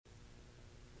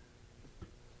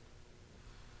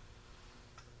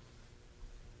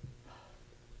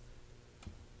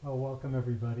Well, welcome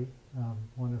everybody.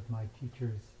 One of my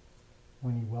teachers,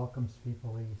 when he welcomes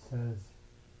people, he says,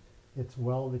 "It's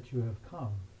well that you have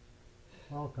come.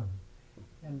 Welcome."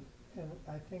 And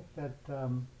I think that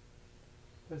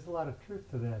there's a lot of truth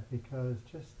to that, because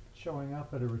just showing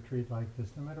up at a retreat like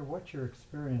this, no matter what your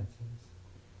experience is,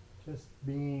 just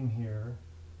being here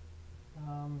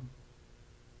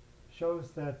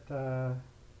shows that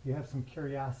you have some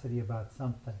curiosity about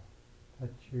something, that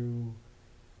you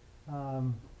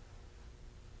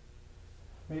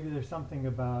maybe there's something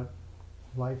about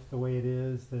life the way it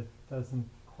is that doesn't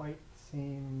quite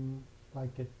seem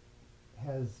like it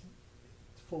has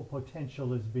its full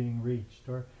potential is being reached,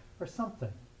 or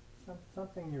something,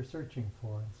 something you're searching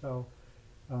for. And so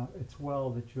it's well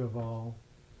that you have all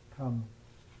come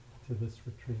to this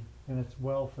retreat. And it's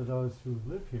well for those who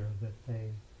live here that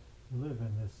they live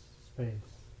in this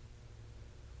space.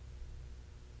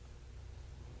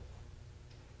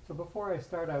 So before I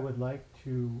start, I would like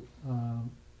to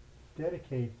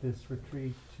dedicate this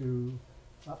retreat to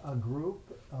a group,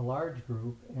 a large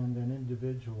group, and an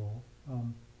individual.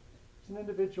 It's an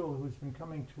individual who's been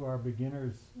coming to our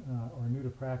beginners or new to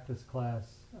practice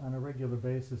class on a regular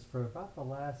basis for about the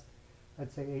last,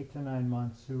 I'd say, 8 to 9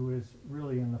 months, who is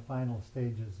really in the final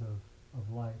stages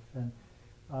of life.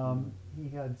 And he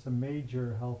had some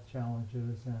major health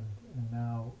challenges, and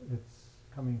now it's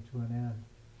coming to an end.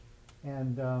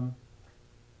 And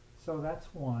so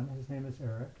that's one. His name is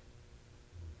Eric.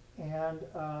 And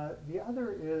the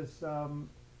other is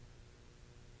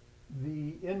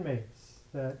the inmates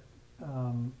that,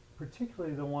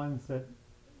 particularly the ones that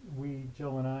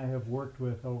Jill and I, have worked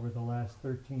with over the last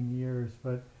 13 years.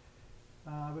 But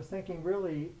I was thinking,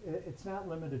 really, it's not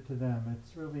limited to them.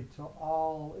 It's really to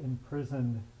all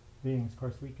imprisoned beings. Of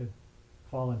course, we could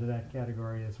fall into that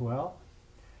category as well.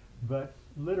 But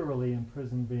literally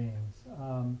imprisoned beings.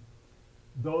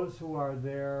 Those who are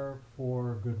there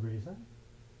for good reason.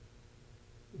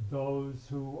 Those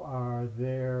who are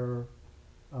there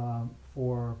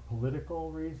for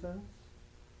political reasons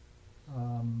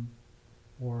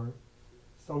or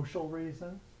social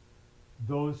reasons.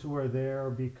 Those who are there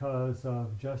because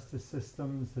of justice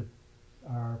systems that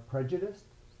are prejudiced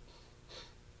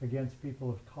against people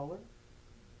of color.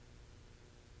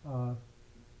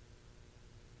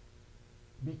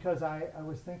 Because I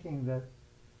was thinking that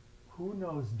who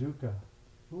knows dukkha,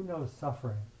 who knows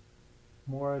suffering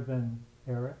more than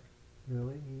Eric,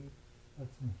 really? He had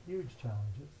some huge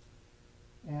challenges.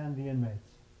 And the inmates,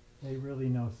 they really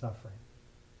know suffering.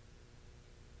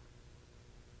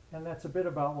 And that's a bit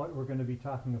about what we're going to be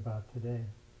talking about today.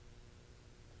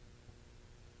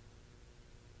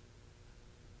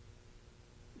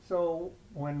 So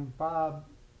when Bob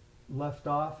left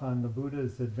off on the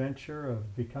Buddha's adventure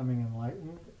of becoming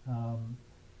enlightened,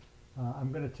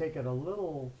 I'm going to take it a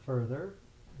little further,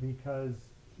 because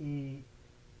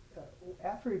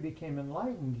after he became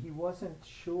enlightened, he wasn't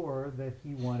sure that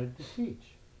he wanted to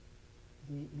teach.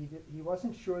 He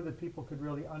wasn't sure that people could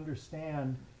really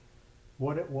understand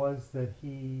what it was that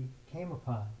he came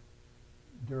upon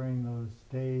during those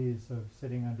days of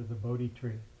sitting under the Bodhi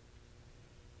tree.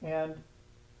 And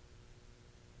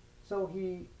so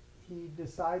he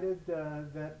decided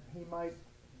that he might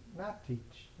not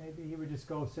teach. Maybe he would just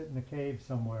go sit in a cave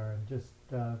somewhere and just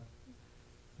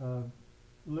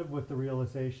live with the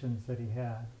realizations that he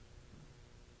had.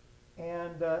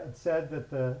 And it said that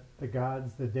the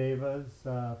gods, the devas,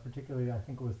 particularly I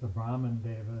think it was the Brahman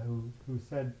deva, who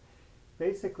said,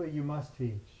 basically, you must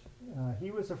teach.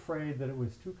 He was afraid that it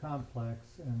was too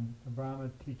complex, and the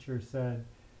Brahma teacher said,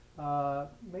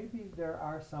 maybe there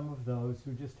are some of those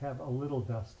who just have a little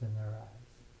dust in their eyes.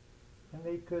 And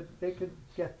they could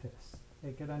get this.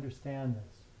 They could understand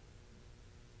this.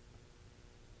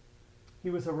 He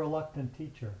was a reluctant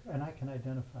teacher, and I can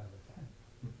identify with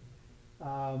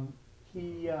that.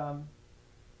 He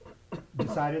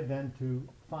decided then to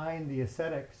find the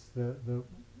ascetics, the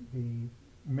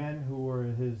men who were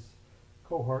his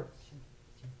cohorts. Is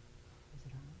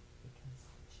it on? Because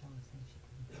Cheryl was saying she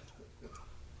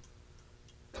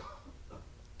couldn't.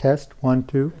 Test, 1,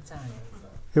 2. It's on.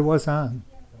 It was on.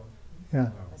 Yeah.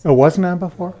 It wasn't on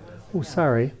before? Oh,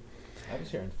 sorry. I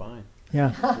was hearing fine.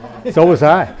 Yeah. So was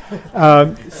I.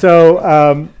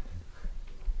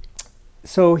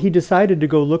 So he decided to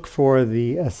go look for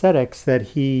the ascetics that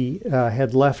he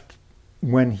had left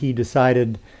when he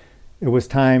decided it was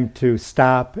time to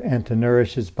stop and to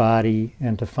nourish his body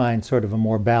and to find sort of a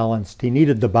more balanced. He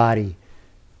needed the body,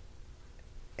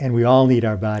 and we all need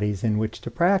our bodies in which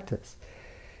to practice.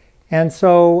 And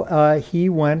so he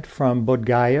went from Bodh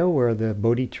Gaya, where the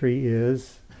Bodhi tree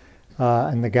is,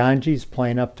 and the Ganges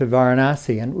plain up to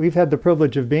Varanasi. And we've had the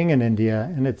privilege of being in India,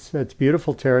 and it's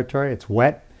beautiful territory. It's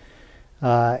wet.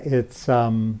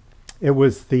 It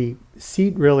was the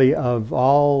seat really of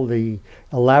all the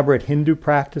elaborate Hindu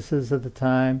practices at the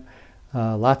time.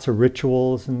 Lots of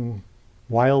rituals and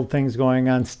wild things going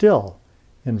on still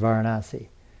in Varanasi.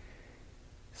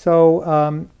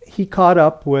 So he caught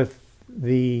up with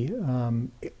the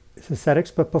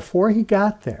ascetics, but before he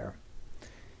got there,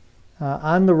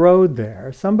 on the road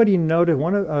there, somebody noted,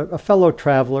 a fellow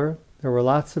traveler, there were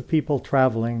lots of people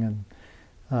traveling, and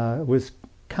it was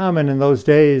common in those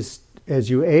days as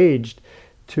you aged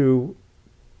to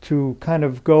kind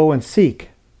of go and seek.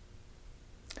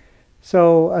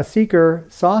 So a seeker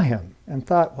saw him and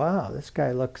thought, wow, this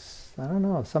guy looks, I don't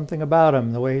know, something about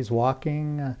him, the way he's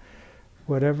walking,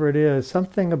 whatever it is,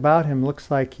 something about him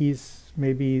looks like he's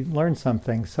maybe learned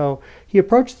something. So he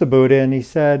approached the Buddha and he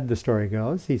said, the story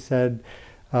goes, he said,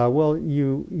 well,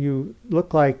 you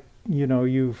look like,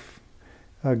 you've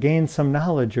gained some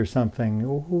knowledge or something.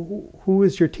 Who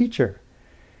is your teacher?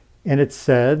 And it's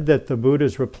said that the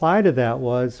Buddha's reply to that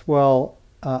was, well,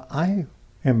 I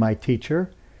am my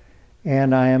teacher,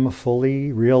 and I am a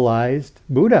fully realized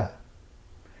Buddha.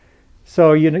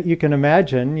 So you can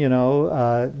imagine,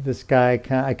 this guy,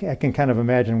 I can kind of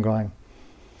imagine him going,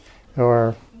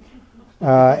 or,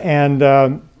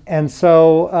 and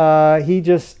so he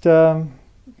just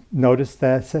noticed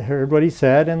that, heard what he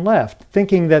said, and left,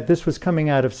 thinking that this was coming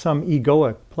out of some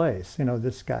egoic place.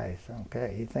 This guy,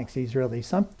 okay, he thinks he's really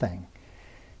something.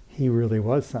 He really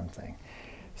was something.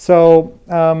 So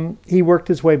he worked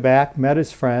his way back, met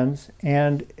his friends,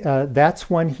 and that's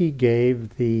when he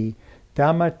gave the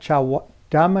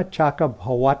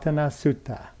Dhammacakkappavattana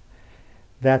Sutta.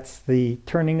 That's the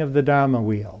turning of the Dharma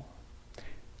wheel.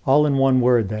 All in one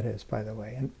word, that is, by the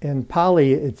way. In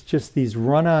Pali, it's just these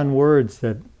run-on words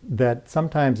that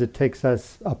sometimes it takes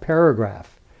us a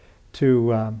paragraph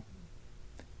to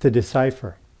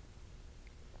decipher.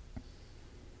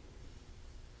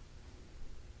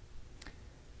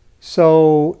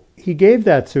 So he gave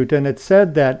that sutta, and it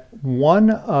said that one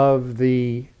of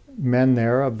the men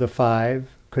there, of the five,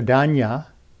 Kodanya,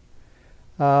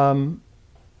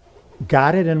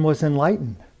 got it and was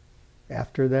enlightened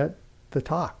after the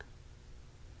talk.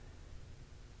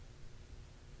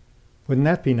 Wouldn't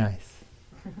that be nice?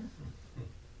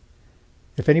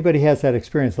 If anybody has that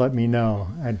experience, let me know.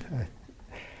 And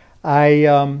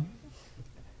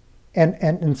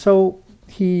so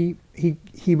he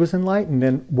was enlightened,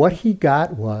 and what he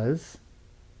got was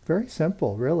very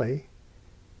simple, really,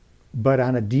 but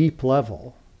on a deep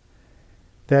level,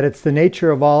 that it's the nature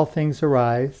of all things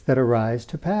that arise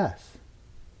to pass.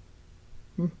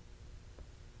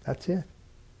 That's it.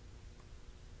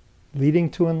 Leading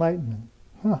to enlightenment.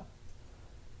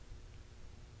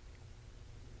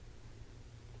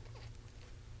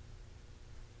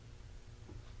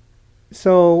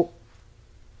 So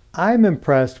I'm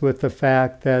impressed with the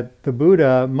fact that the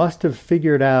Buddha must have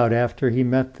figured out, after he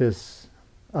met this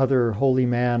other holy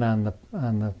man on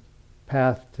the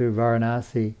path to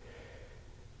Varanasi,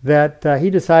 that he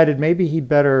decided maybe he'd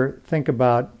better think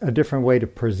about a different way to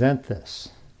present this.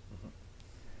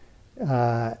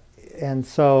 And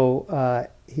so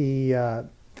he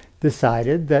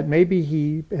decided that maybe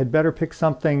he had better pick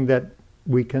something that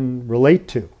we can relate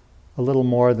to a little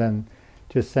more than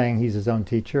just saying he's his own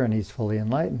teacher and he's fully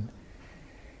enlightened.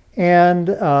 And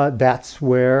that's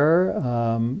where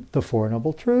the Four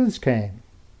Noble Truths came,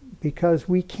 because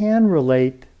we can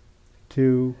relate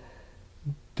to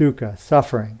dukkha,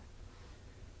 suffering.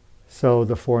 So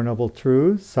the Four Noble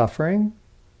Truths, suffering,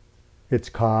 its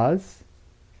cause,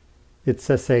 its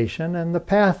cessation, and the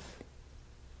path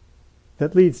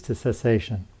that leads to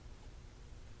cessation.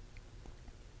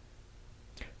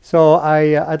 So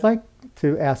I'd like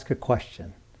to ask a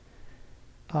question.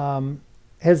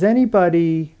 Has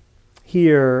anybody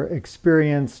here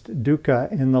experienced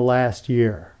dukkha in the last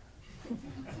year?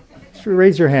 Just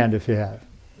raise your hand if you have.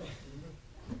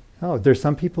 Oh, there's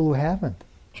some people who haven't.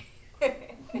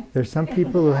 There's some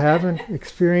people who haven't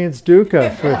experienced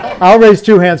dukkha. I'll raise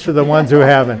two hands for the ones who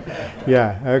haven't.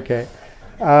 Yeah, okay.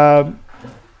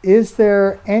 Is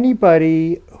there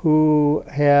anybody who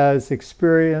has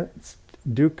experienced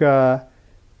dukkha?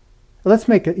 Let's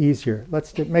make it easier.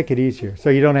 Let's make it easier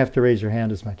so you don't have to raise your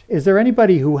hand as much. Is there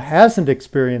anybody who hasn't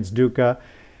experienced dukkha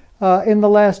in the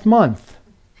last month?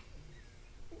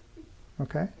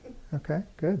 Okay,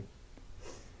 good.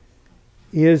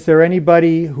 Is there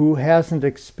anybody who hasn't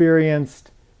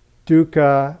experienced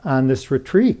dukkha on this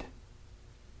retreat?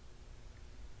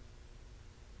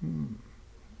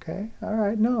 Okay, all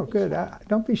right, no, good.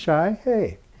 Don't be shy.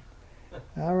 Hey,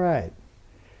 All right.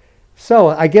 So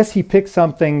I guess he picked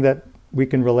something that we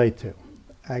can relate to.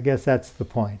 I guess that's the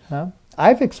point, huh?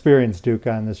 I've experienced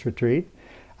dukkha on this retreat.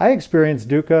 I experienced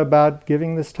dukkha about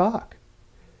giving this talk.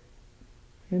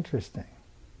 Interesting.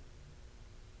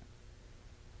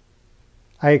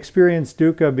 I experienced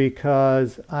dukkha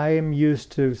because I am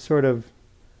used to sort of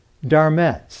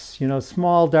dharmettes,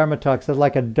 small dharma talks,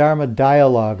 like a dharma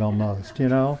dialogue almost,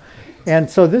 And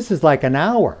so this is like an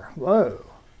hour. Whoa,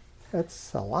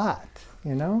 that's a lot,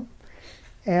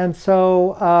 And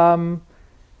so,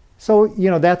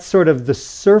 that's sort of the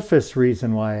surface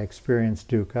reason why I experienced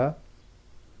dukkha.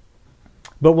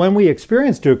 But when we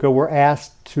experience dukkha, we're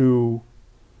asked to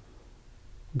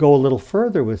go a little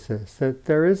further with this, that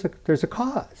there's a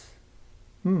cause.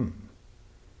 And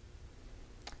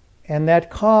that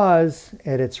cause,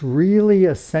 at its really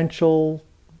essential,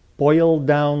 boiled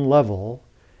down level,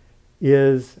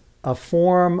 is a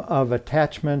form of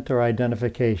attachment or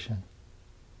identification.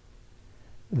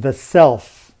 The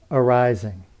self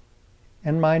arising.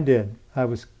 And mine did. I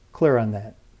was clear on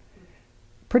that.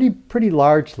 Pretty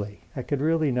largely. I could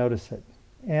really notice it.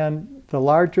 And the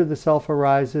larger the self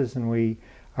arises and we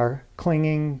are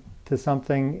clinging to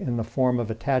something in the form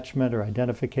of attachment or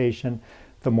identification,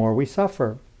 the more we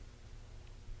suffer.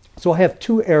 So I have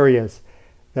two areas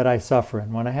that I suffer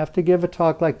in. When I have to give a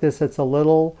talk like this, it's a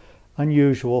little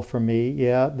unusual for me.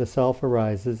 Yeah, the self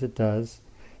arises, it does.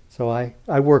 So I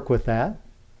work with that,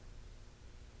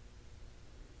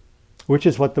 which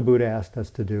is what the Buddha asked us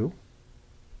to do.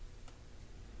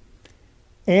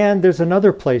 And there's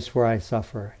another place where I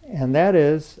suffer, and that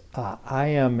is I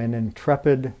am an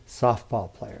intrepid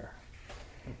softball player.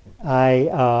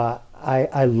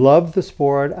 I love the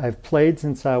sport. I've played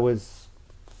since I was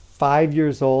 5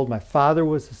 years old. My father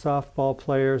was a softball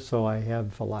player, so I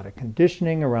have a lot of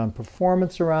conditioning around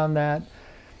performance around that.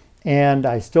 And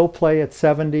I still play at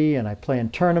 70, and I play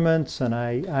in tournaments, and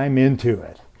I'm into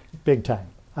it big time.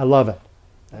 I love it.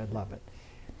 I love it.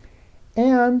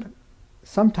 And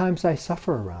sometimes I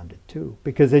suffer around it too,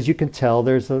 because as you can tell,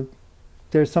 there's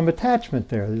some attachment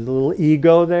there. There's a little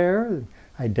ego there.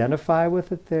 Identify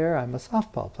with it there. I'm a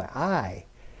softball player.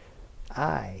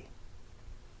 I.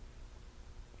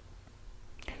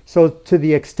 So to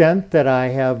the extent that I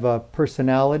have a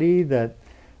personality that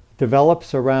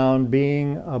develops around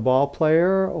being a ball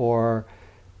player or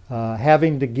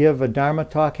having to give a Dharma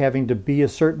talk, having to be a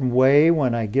certain way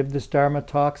when I give this Dharma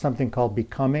talk, something called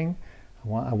becoming.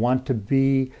 I want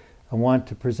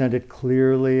to present it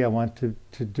clearly. I want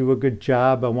to do a good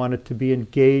job. I want it to be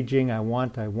engaging. I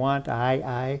want. To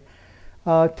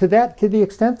the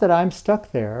extent that I'm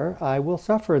stuck there, I will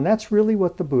suffer. And that's really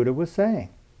what the Buddha was saying.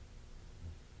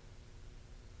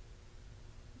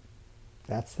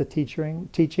 That's the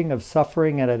teaching of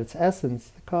suffering, and at its essence,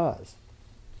 the cause.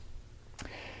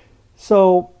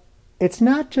 So it's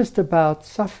not just about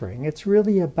suffering. It's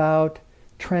really about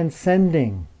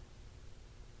transcending.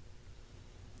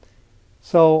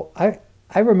 So I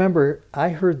remember I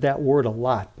heard that word a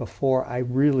lot before I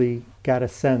really got a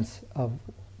sense of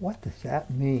what does that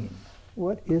mean?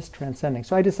 What is transcending?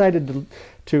 So I decided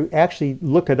to actually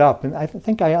look it up. And I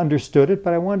think I understood it,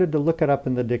 but I wanted to look it up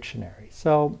in the dictionary.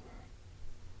 So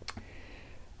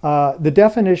the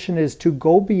definition is to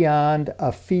go beyond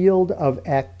a field of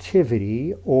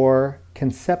activity or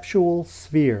conceptual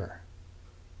sphere.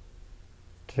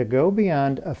 To go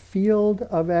beyond a field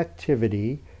of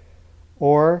activity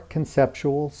or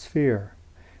conceptual sphere.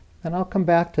 And I'll come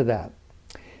back to that.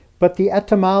 But the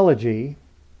etymology,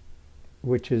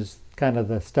 which is kind of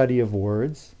the study of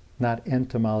words, not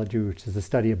entomology, which is the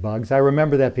study of bugs. I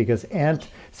remember that because ant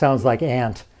sounds like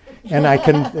ant. And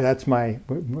that's my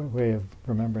way of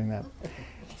remembering that.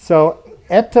 So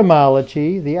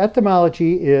etymology, the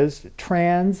etymology is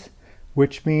trans,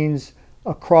 which means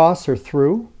across or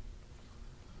through,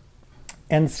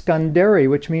 and skandari,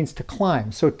 which means to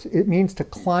climb. So it means to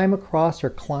climb across or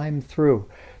climb through.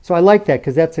 So I like that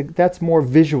because that's more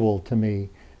visual to me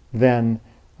than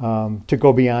to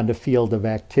go beyond a field of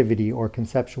activity or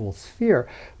conceptual sphere.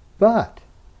 But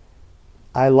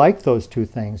I like those two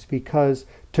things because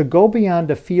to go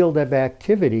beyond a field of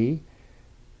activity,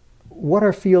 what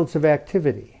are fields of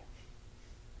activity?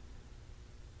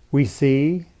 We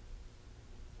see,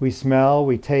 we smell,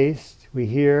 we taste, we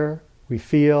hear, we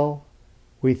feel,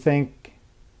 we think,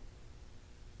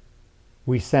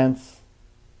 we sense.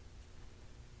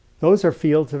 Those are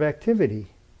fields of activity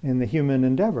in the human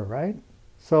endeavor, right?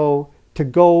 So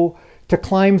to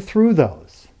climb through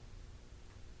those,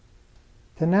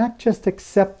 to not just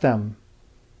accept them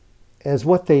as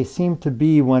what they seem to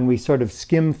be when we sort of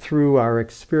skim through our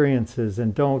experiences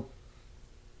and don't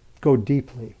go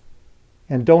deeply,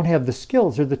 and don't have the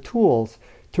skills or the tools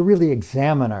to really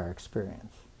examine our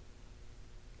experience.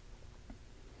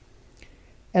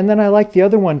 And then I like the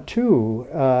other one too,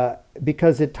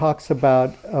 because it talks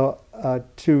about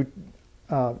to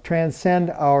transcend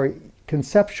our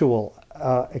conceptual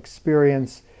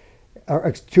experience,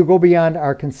 or to go beyond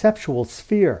our conceptual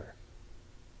sphere.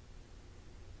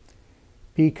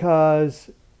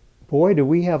 Because, boy, do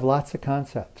we have lots of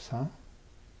concepts, huh?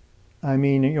 I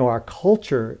mean, our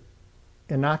culture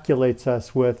inoculates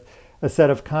us with a set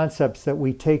of concepts that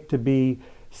we take to be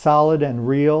solid and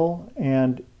real,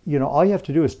 and all you have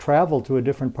to do is travel to a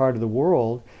different part of the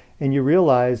world and you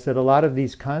realize that a lot of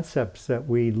these concepts that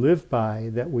we live by,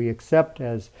 that we accept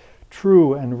as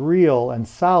true and real and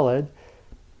solid,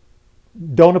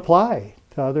 don't apply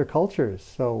to other cultures.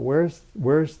 So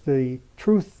where's the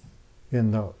truth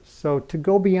in those? So to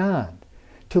go beyond,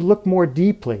 to look more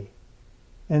deeply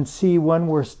and see when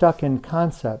we're stuck in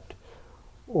concept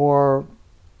or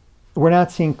we're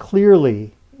not seeing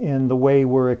clearly in the way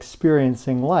we're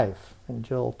experiencing life. And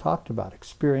Jill talked about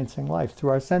experiencing life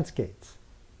through our sense gates.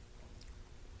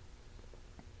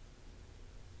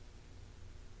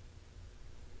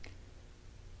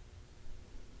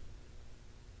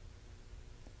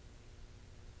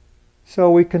 So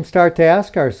we can start to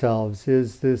ask ourselves,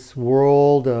 is this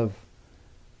world of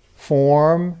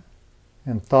form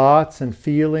and thoughts and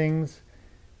feelings,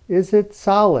 is it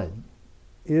solid?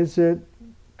 Is it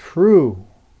true?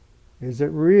 Is it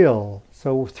real?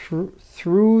 So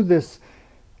through this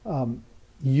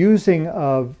using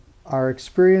of our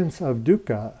experience of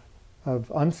dukkha,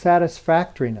 of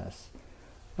unsatisfactoriness,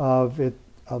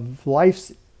 of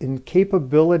life's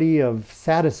incapability of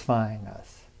satisfying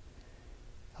us,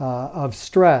 of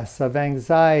stress, of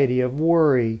anxiety, of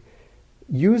worry,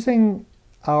 using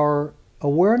our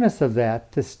awareness of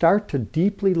that to start to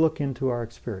deeply look into our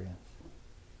experience.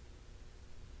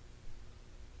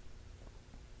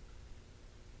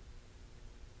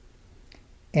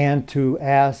 And to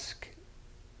ask,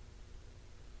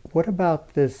 what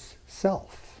about this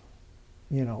self?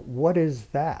 What is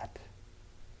that?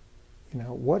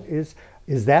 What is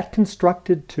that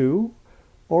constructed too?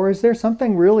 Or is there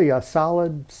something really a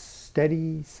solid,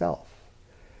 steady self?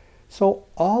 So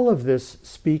all of this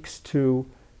speaks to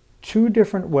two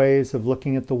different ways of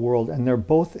looking at the world, and they're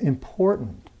both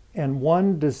important, and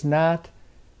one does not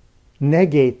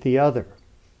negate the other.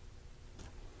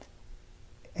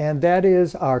 And that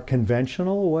is our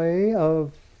conventional way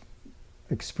of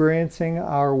experiencing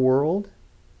our world,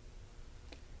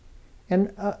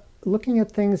 and looking at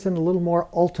things in a little more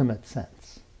ultimate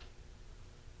sense.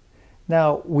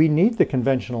 Now, we need the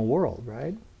conventional world,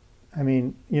 right? I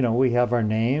mean, we have our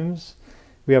names,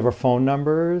 we have our phone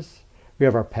numbers, we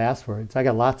have our passwords. I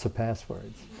got lots of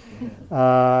passwords.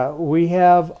 We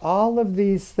have all of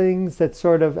these things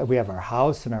that we have our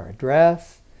house and our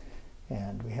address,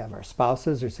 and we have our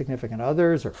spouses or significant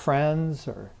others or friends,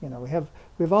 or, we have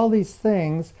all these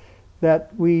things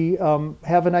that we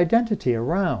have an identity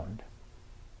around.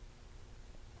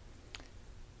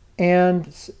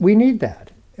 And we need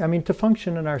that. I mean, to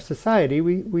function in our society,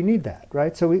 we need that,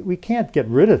 right? So we can't get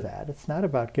rid of that. It's not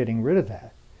about getting rid of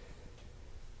that.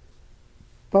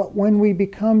 But when we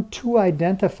become too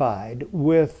identified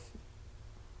with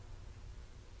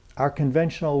our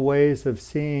conventional ways of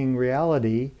seeing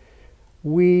reality,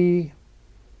 we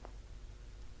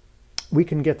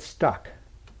can get stuck.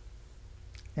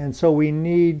 And so we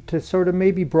need to sort of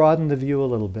maybe broaden the view a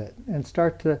little bit and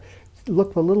start to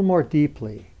look a little more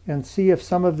deeply and see if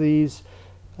some of these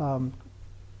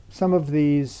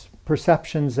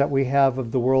perceptions that we have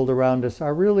of the world around us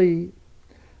are really,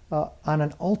 on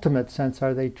an ultimate sense,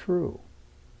 are they true?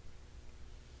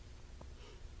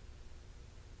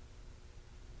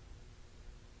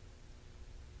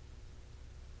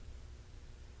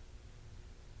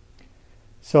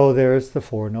 So there's the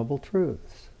Four Noble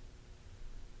Truths.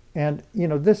 And,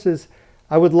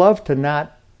 I would love to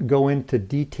not go into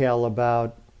detail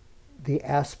about the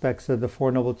aspects of the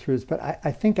Four Noble Truths, but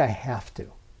I think I have to.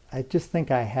 I just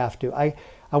think I have to. I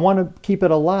want to keep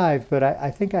it alive, but I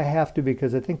think I have to,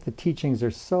 because I think the teachings are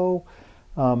so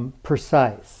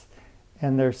precise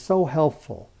and they're so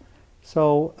helpful.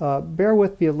 So bear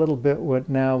with me a little bit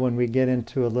now when we get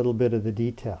into a little bit of the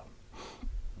detail.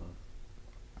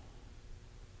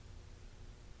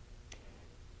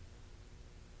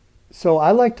 So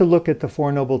I like to look at the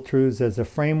Four Noble Truths as a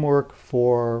framework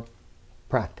for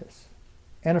practice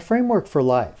and a framework for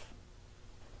life.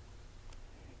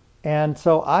 And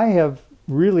so I have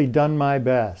really done my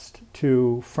best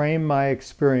to frame my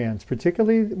experience,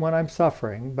 particularly when I'm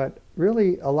suffering, but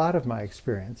really a lot of my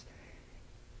experience,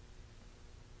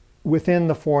 within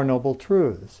the Four Noble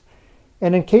Truths.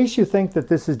 And in case you think that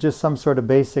this is just some sort of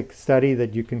basic study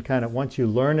that you can kind of, once you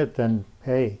learn it, then,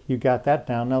 hey, you got that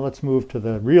down. Now let's move to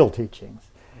the real teachings.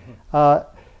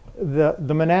 The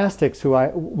monastics who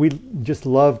we just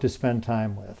love to spend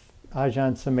time with,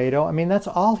 Ajahn Sumedho, I mean, that's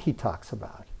all he talks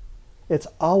about. It's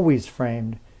always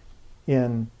framed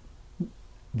in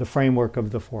the framework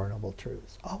of the Four Noble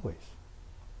Truths, always.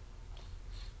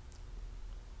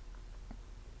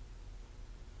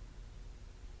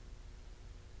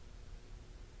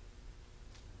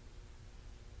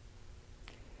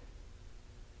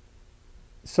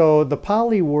 So the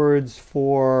Pali words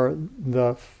for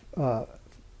the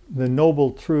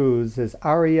Noble Truths is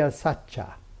Arya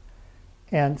Satcha.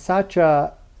 And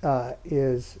Satcha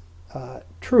is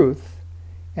truth.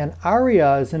 And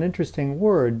Arya is an interesting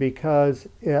word because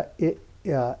it's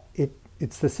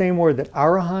the same word that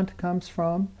Arahant comes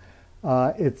from.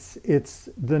 It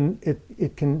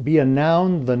can be a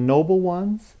noun, the noble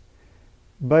ones,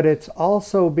 but it's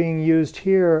also being used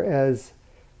here as,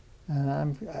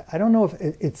 I don't know if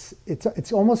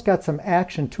it's almost got some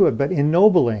action to it, but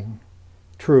ennobling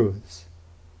truths.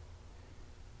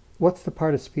 What's the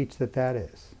part of speech that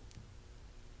is?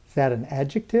 Is that an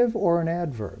adjective or an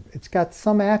adverb? It's got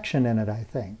some action in it, I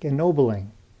think,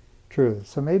 ennobling truths.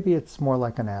 So maybe it's more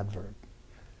like an adverb.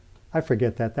 I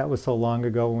forget that. That was so long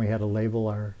ago when we had to label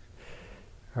our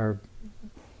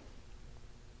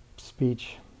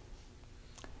speech.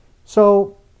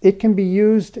 So it can be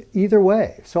used either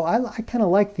way. So I kind of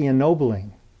like the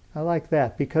ennobling. I like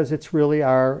that because it's really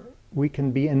we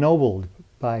can be ennobled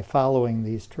by following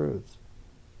these truths.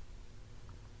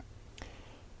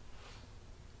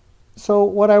 So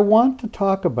what I want to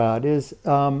talk about is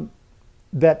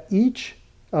that each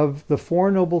of the Four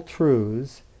Noble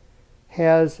Truths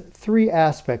has three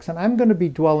aspects, and I'm going to be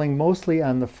dwelling mostly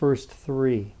on the first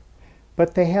three,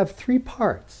 but they have three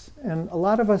parts, and a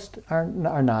lot of us are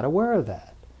not aware of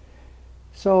that.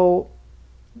 So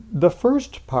the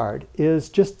first part is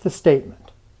just the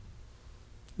statement.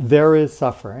 There is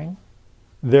suffering,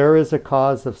 there is a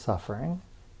cause of suffering,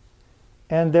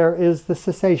 and there is the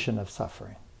cessation of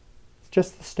suffering.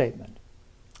 Just the statement.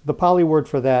 The Pali word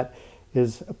for that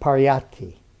is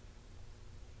pariyatti.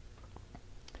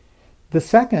 The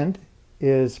second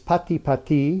is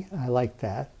patipatti. I like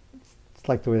that. It's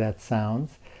like the way that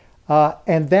sounds.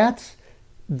 And that's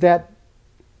that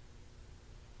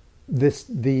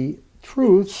the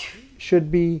truth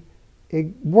should be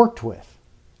worked with,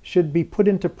 should be put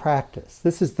into practice.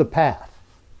 This is the path.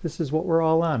 This is what we're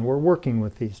all on. We're working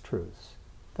with these truths.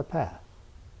 The path.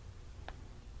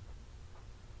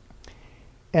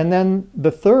 And then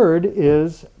the third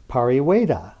is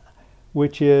pariveda,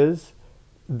 which is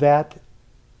that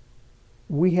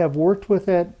we have worked with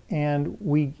it and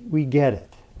we get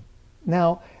it.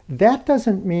 Now, that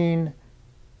doesn't mean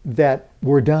that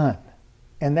we're done.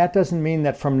 And that doesn't mean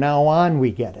that from now on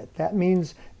we get it. That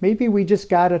means maybe we just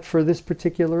got it for this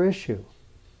particular issue.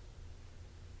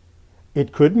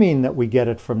 It could mean that we get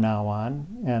it from now on,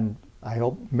 and I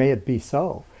hope, may it be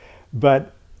so.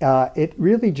 But it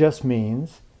really just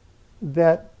means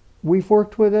that we've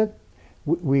worked with it,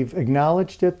 we've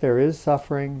acknowledged it, there is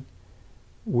suffering,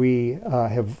 we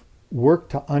have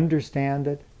worked to understand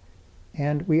it,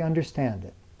 and we understand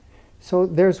it. So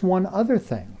there's one other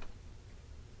thing,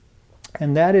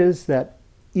 and that is that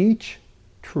each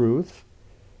truth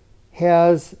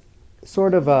has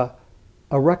sort of a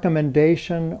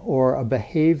recommendation or a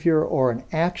behavior or an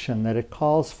action that it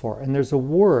calls for, and there's a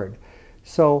word.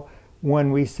 So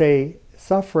when we say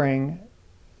suffering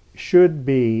should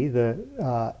be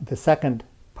the second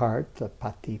part, the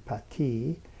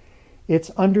patipatti,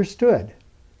 it's understood.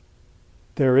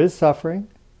 There is suffering.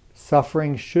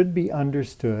 Suffering should be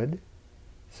understood.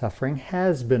 Suffering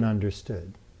has been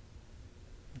understood.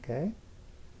 Okay?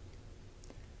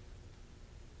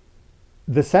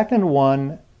 The second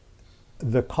one,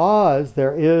 the cause,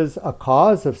 there is a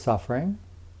cause of suffering.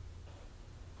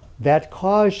 That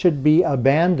cause should be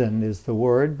abandoned is the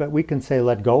word, but we can say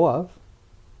let go of.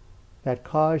 That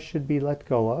cause should be let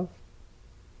go of.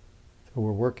 So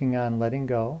we're working on letting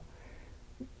go.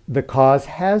 The cause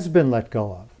has been let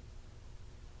go of.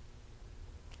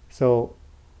 So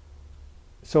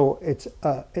it's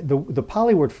the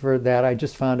Pali word for that I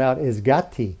just found out is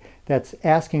gati. That's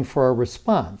asking for a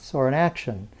response or an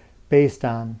action based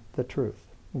on the truth.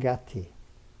 Gati.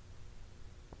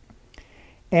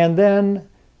 And then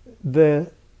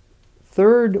the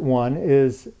third one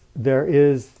is there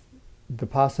is the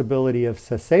possibility of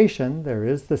cessation. There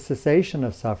is the cessation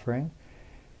of suffering.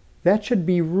 That should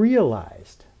be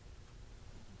realized.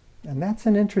 And that's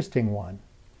an interesting one.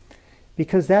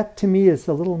 because that to me is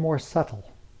a little more subtle.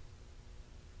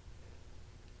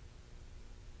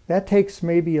 That takes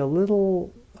maybe a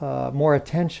little more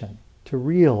attention to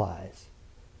realize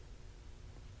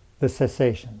the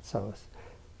cessation. So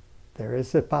there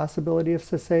is a possibility of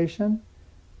cessation.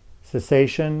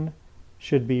 Cessation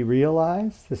should be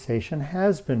realized. Cessation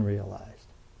has been realized.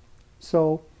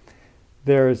 So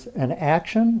there's an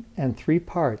action and 3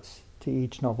 parts to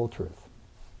each noble truth.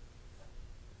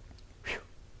 Whew.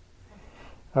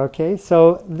 Okay,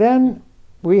 so then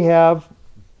we have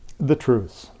the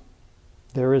truths.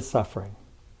 There is suffering.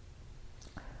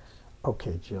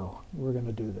 Okay, Jill, we're going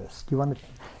to do this. Do you want to?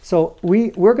 So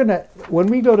we're going to, when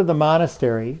we go to the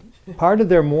monastery, part of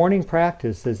their morning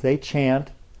practice is they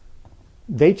chant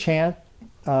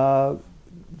the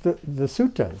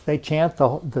suttas. They chant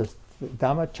the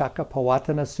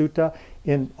Dhammacakkappavattana Sutta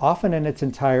often in its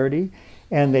entirety,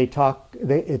 and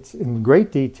it's in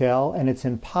great detail, and it's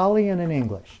in Pali and in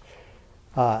English.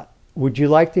 Would you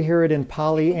like to hear it in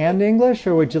Pali and English,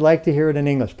 or would you like to hear it in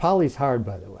English? Pali's hard,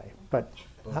 by the way, but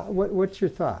what's your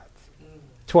thoughts?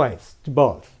 Twice,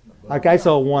 both. Okay,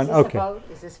 so one. Is this okay. a vote?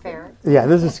 Is this fair? Yeah,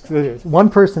 this is one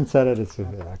person said it. It's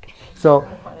okay.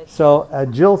 So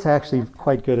Jill's actually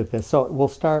quite good at this. So we'll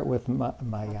start with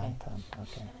Mayantam.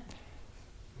 Okay.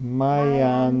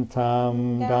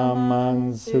 Mayantam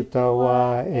Dhamman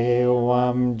Sutawa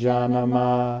Evam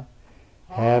Janama.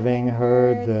 Having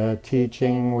heard the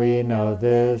teaching, we know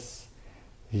this.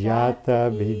 Yata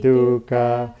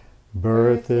Viduka,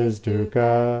 birth is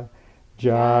dukkha.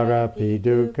 Jara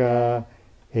Piduka,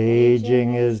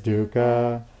 aging is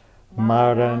dukkha.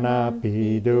 Marana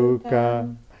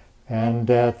Piduka, and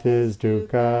death is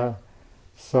dukkha.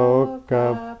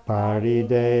 Soka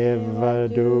Parideva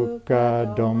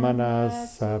Dukkha Domana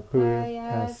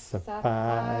Sapaya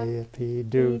Sapaya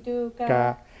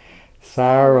Piduka.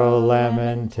 Sorrow,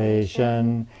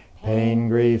 lamentation, pain,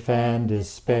 grief, and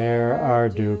despair are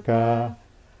dukkha.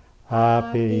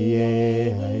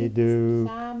 Apiye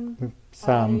dukkha,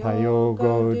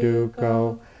 sampayogo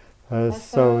dukkha.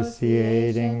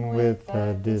 Associating with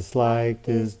the disliked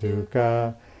is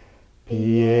dukkha.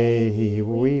 Piyehi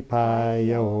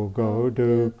vipayogo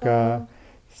dukkha.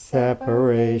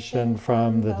 Separation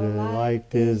from the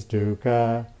disliked is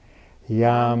dukkha.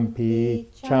 Yampi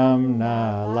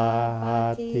chamna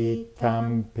lahati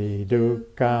tampi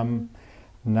dukkam.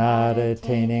 Not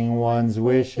attaining one's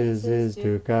wishes is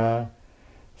dukkha.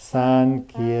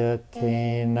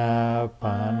 Sankirtena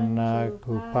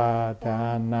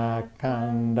panakupadana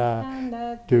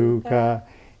kanda dukkha.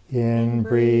 In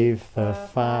brief, the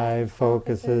 5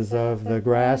 focuses of the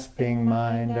grasping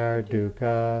mind are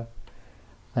dukkha.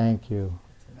 Thank you.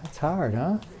 That's hard,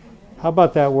 huh? How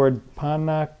about that word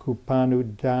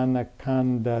panakupanudana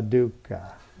kanda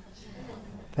dukkha?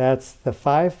 That's the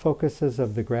 5 focuses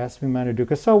of the grasping mind are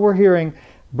dukkha. So we're hearing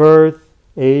birth,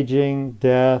 aging,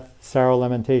 death, sorrow,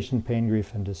 lamentation, pain,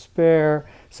 grief, and despair.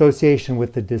 Association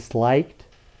with the disliked.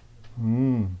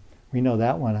 We know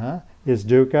that one, huh? Is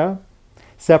dukkha.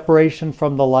 Separation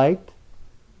from the liked.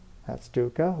 That's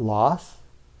dukkha. Loss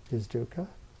is dukkha.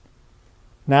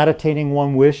 Not attaining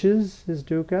one's wishes is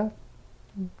dukkha.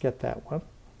 Get that one.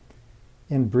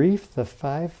 In brief, the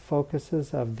 5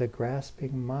 focuses of the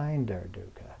grasping mind are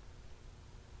dukkha.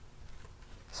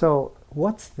 So,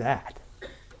 what's that?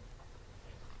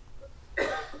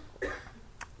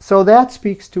 So that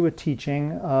speaks to a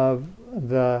teaching of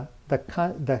the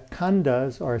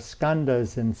khandas or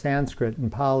skandhas in Sanskrit, in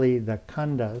Pali, the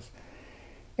khandas.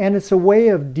 And it's a way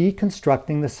of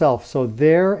deconstructing the self. So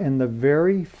there in the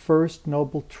very first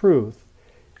noble truth,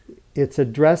 it's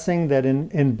addressing that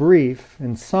in brief,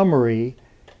 in summary,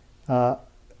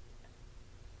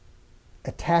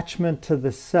 attachment to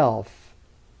the self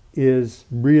is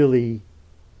really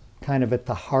kind of at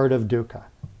the heart of dukkha.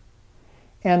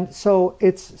 And so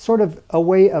it's sort of a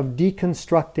way of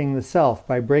deconstructing the self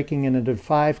by breaking it into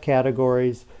 5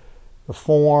 categories: the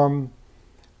form,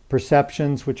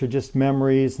 perceptions, which are just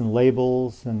memories and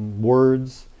labels and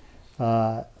words,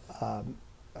 Vedana,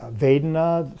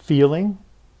 feeling,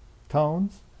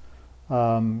 tones,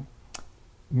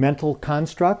 mental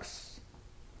constructs,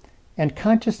 and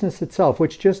consciousness itself,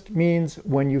 which just means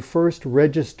when you first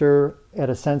register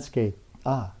at a sense gate,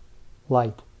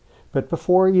 light. But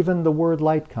before even the word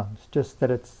light comes, just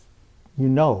that it's, you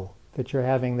know that you're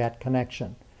having that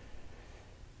connection.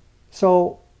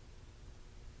 So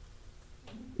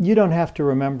you don't have to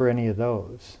remember any of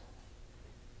those.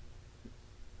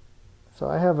 So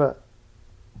I have a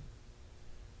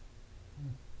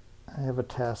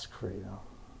task for you.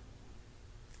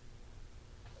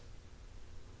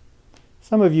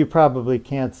 Some of you probably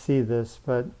can't see this,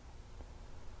 but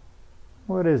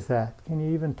What is that? Can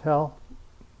you even tell?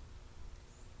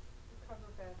 Cover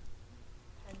bed.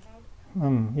 Pen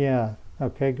head. Yeah.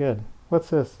 Okay, good. What's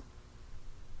this?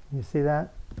 You see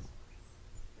that?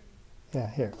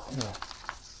 Yeah, here.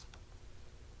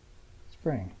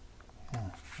 Spring. Yeah.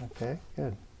 Okay,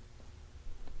 good.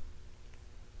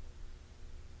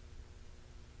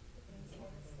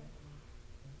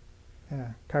 Yeah,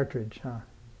 cartridge, huh?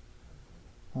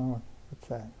 Oh, what's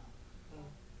that?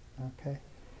 Okay.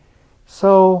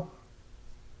 So,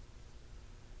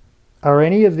 are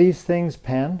any of these things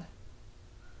pen?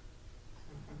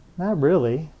 Not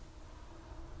really.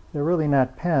 They're really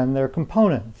not pen. They're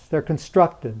components. They're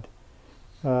constructed.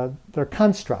 They're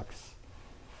constructs.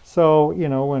 So,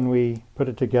 when we put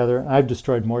it together, I've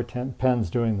destroyed more pens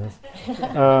doing this.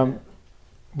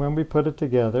 When we put it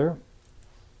together,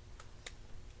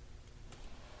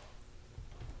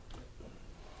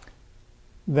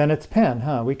 then it's pen,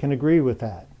 huh? We can agree with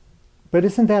that. But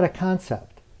isn't that a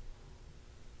concept?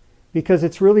 Because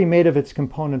it's really made of its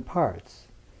component parts.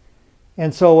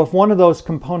 And so if one of those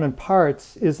component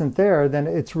parts isn't there, then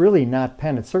it's really not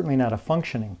pen. It's certainly not a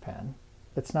functioning pen.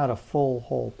 It's not a full,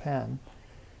 whole pen.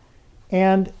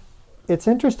 And it's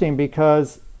interesting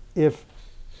because if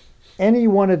any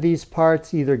one of these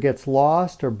parts either gets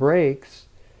lost or breaks,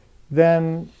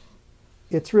 then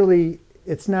it's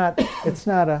not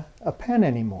a pen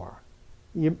anymore.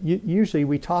 Usually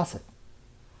we toss it.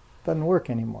 Doesn't work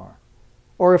anymore.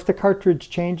 Or if the cartridge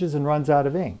changes and runs out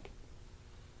of ink,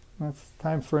 it's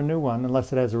time for a new one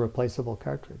unless it has a replaceable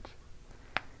cartridge.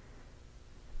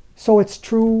 So it's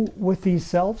true with these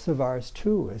selves of ours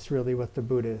too, is really what the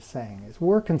Buddha is saying, is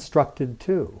we're constructed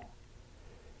too.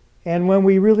 And when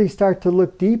we really start to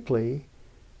look deeply,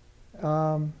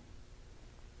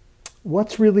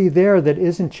 what's really there that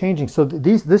isn't changing? So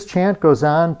this chant goes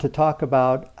on to talk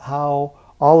about how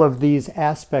all of these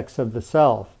aspects of the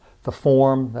self, the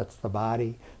form, that's the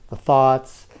body, the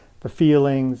thoughts, the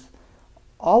feelings,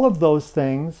 all of those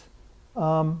things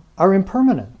are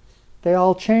impermanent. They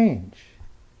all change.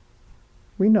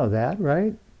 We know that,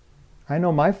 right? I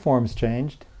know my form's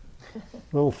changed. A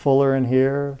little fuller in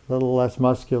here, a little less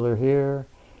muscular here,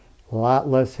 a lot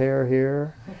less hair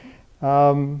here.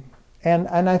 And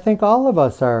I think all of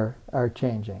us are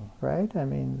changing, right? I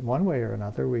mean, one way or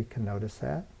another we can notice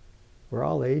that. We're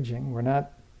all aging.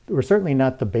 We're certainly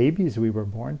not the babies we were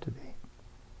born to be.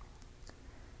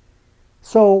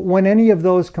 So when any of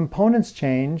those components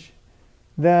change,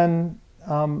 then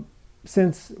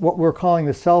since what we're calling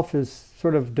the self is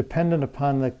sort of dependent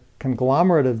upon the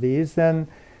conglomerate of these, then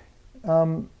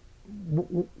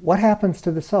what happens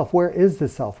to the self? Where is the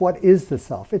self? What is the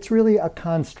self? It's really a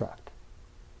construct.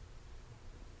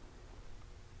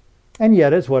 And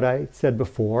yet, as what I said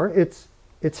before, it's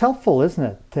helpful, isn't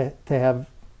it,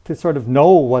 to sort of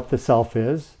know what the self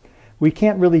is. We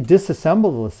can't really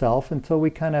disassemble the self until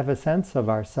we kind of have a sense of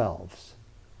ourselves.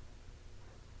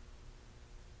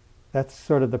 That's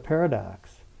sort of the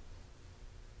paradox.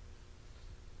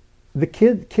 The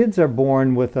kids are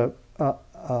born with a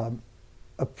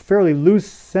fairly loose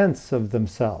sense of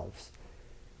themselves,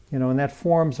 and that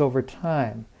forms over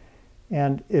time.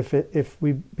 And if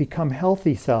we become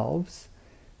healthy selves,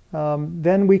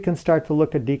 then we can start to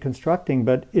look at deconstructing.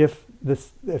 But if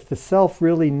the self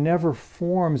really never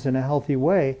forms in a healthy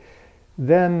way,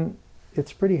 then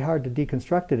it's pretty hard to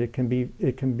deconstruct it. It can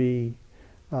be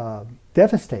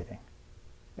devastating,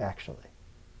 actually.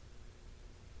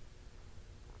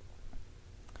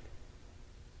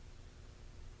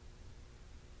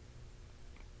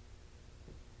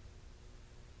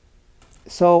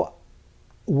 So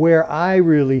where I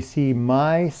really see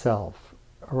myself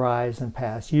arise and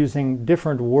pass, using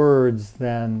different words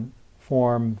than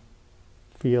form,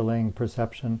 feeling,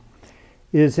 perception,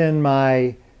 is in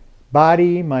my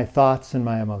body, my thoughts, and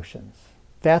my emotions.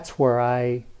 That's where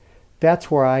I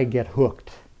get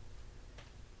hooked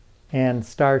and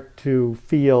start to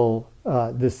feel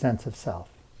this sense of self.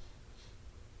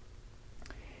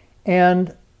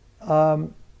 And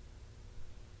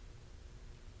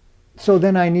so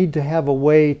then I need to have a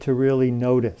way to really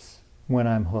notice when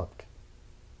I'm hooked.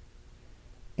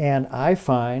 And I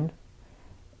find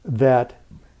that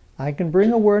I can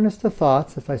bring awareness to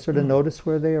thoughts if I sort of notice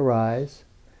where they arise.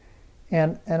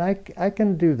 And I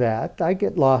can do that. I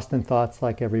get lost in thoughts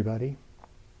like everybody,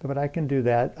 but I can do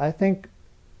that. I think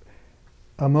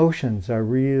emotions are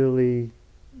really,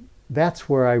 that's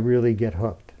where I really get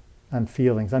hooked on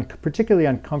feelings, particularly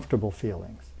uncomfortable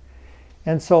feelings.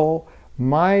 And so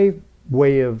my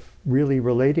way of really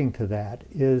relating to that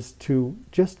is to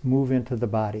just move into the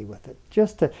body with it,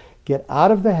 just to get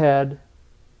out of the head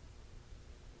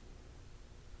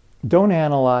Don't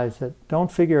analyze it.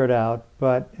 Don't figure it out.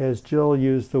 But as Jill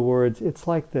used the words, it's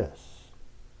like this.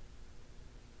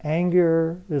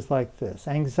 Anger is like this.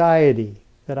 Anxiety,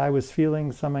 that I was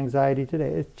feeling some anxiety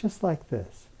today, it's just like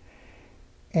this.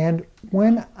 And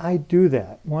when I do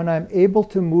that, when I'm able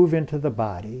to move into the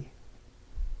body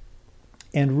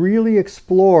and really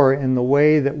explore in the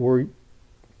way that we're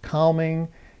calming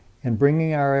and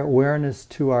bringing our awareness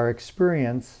to our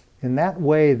experience, in that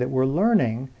way that we're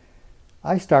learning,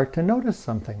 I start to notice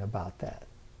something about that.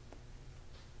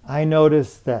 I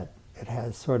notice that it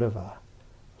has sort of a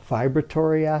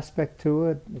vibratory aspect to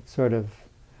it. It sort of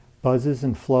buzzes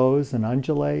and flows and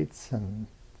undulates, and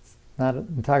it's not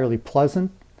entirely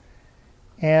pleasant.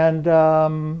 And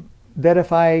that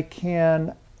if I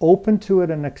can open to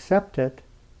it and accept it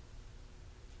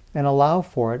and allow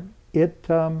for it, it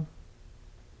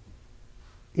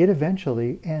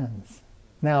eventually ends.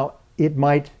 Now, it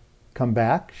might come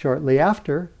back shortly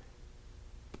after,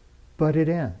 but it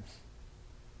ends.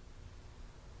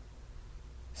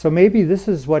 So maybe this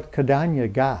is what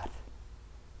Kadanya got.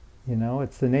 You know,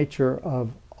 it's the nature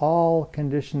of all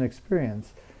conditioned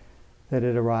experience, that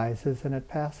it arises and it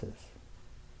passes.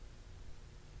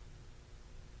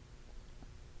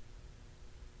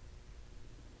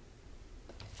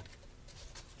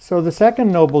 So the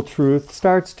second noble truth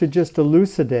starts to just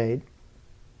elucidate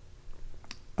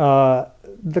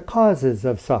the causes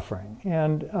of suffering.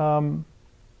 And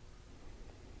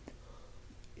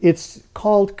it's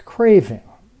called craving.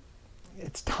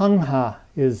 It's tangha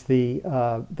is the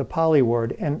Pali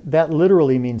word, and that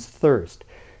literally means thirst.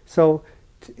 So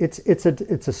it's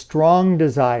a strong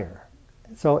desire.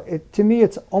 So to me,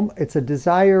 it's a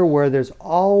desire where there's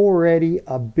already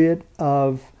a bit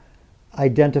of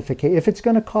identification. If it's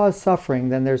going to cause suffering,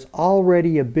 then there's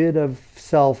already a bit of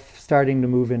self starting to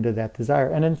move into that desire.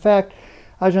 And in fact,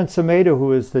 Ajahn Sumedho,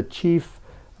 who is the chief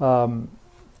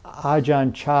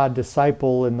Ajahn Chah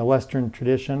disciple in the Western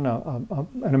tradition,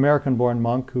 an American-born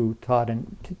monk who taught in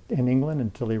England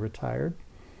until he retired,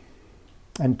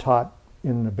 and taught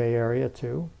in the Bay Area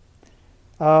too.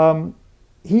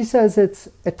 He says it's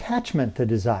attachment to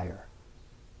desire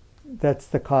that's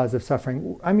the cause of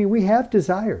suffering. I mean, we have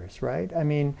desires, right? I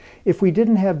mean, if we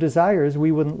didn't have desires,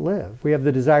 we wouldn't live. We have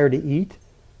the desire to eat.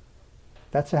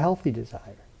 That's a healthy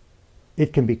desire.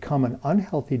 It can become an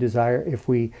unhealthy desire if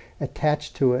we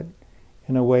attach to it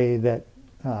in a way that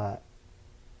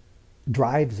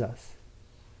drives us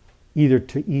either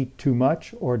to eat too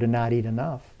much or to not eat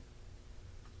enough.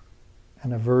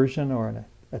 An aversion or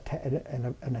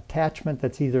an attachment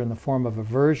that's either in the form of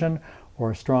aversion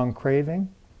or a strong craving,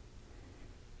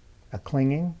 a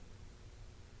clinging.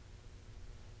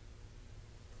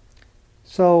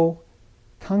 So,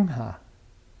 tangha,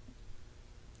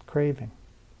 craving.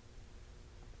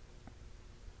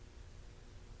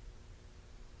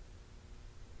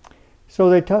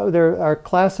 So there are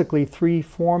classically three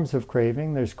forms of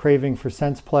craving. There's craving for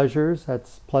sense pleasures,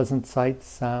 that's pleasant sights,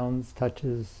 sounds,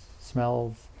 touches,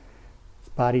 smells,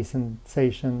 body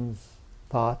sensations,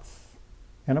 thoughts,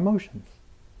 and emotions.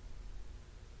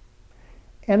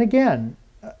 And again,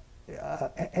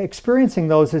 experiencing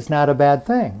those is not a bad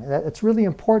thing. It's really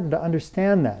important to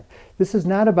understand that. This is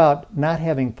not about not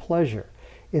having pleasure.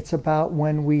 It's about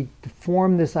when we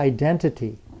form this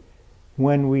identity,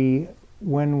 when we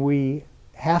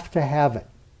have to have it,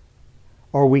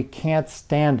 or we can't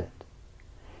stand it.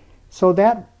 So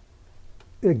that,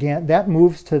 again, that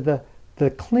moves to the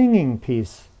clinging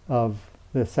piece of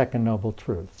the second noble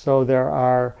truth. So there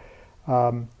are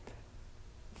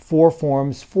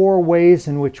four ways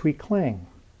in which we cling.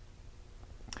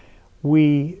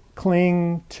 We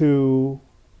cling to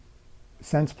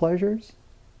sense pleasures.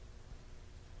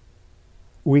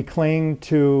 We cling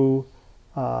to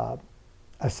a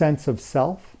sense of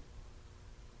self.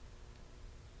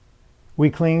 We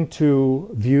cling to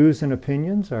views and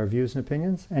opinions, our views and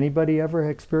opinions. Anybody ever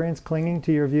experience clinging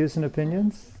to your views and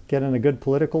opinions? Get in a good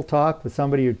political talk with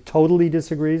somebody who totally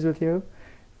disagrees with you,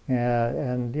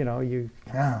 and you know,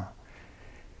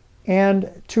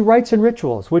 and to rites and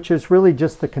rituals, which is really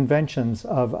just the conventions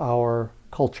of our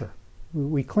culture.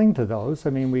 We cling to those. I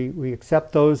mean, we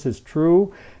accept those as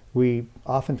true. We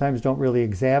oftentimes don't really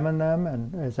examine them,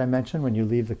 and as I mentioned, when you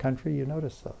leave the country, you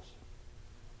notice those.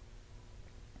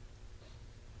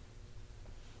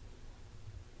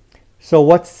 So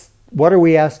what are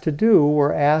we asked to do?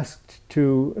 We're asked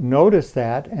to notice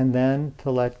that and then to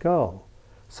let go.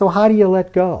 So how do you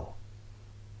let go?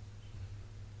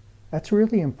 That's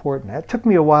really important. It took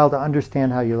me a while to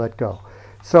understand how you let go.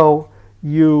 So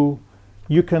you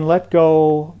can let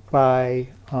go by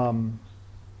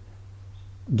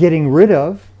getting rid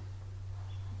of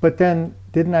But then,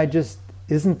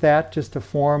 isn't that just a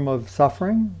form of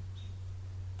suffering?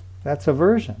 That's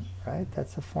aversion, right?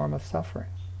 That's a form of suffering.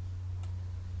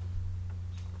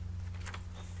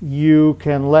 You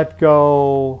can let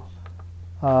go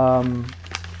in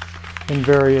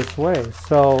various ways.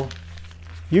 So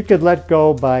you could let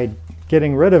go by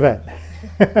getting rid of it.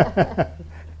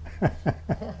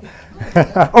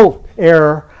 Oh,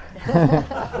 error.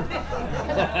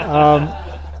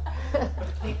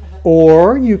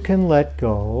 Or you can let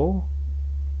go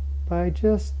by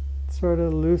just sort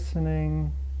of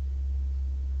loosening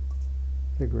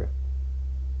the grip.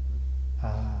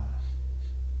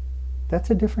 That's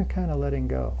a different kind of letting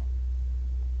go.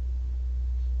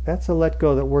 That's a let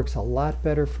go that works a lot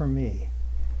better for me.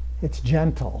 It's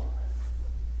gentle.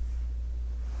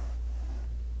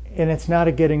 And it's not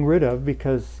a getting rid of,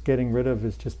 because getting rid of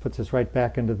just puts us right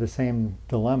back into the same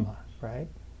dilemma, right?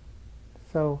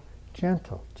 So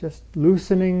gentle, just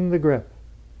loosening the grip.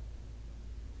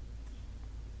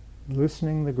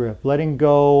 Loosening the grip, letting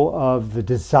go of the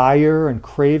desire and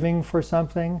craving for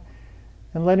something,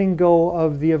 and letting go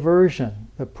of the aversion,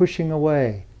 the pushing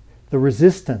away, the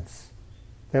resistance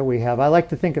that we have. I like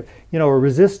to think of, a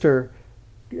resistor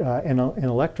in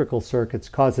electrical circuits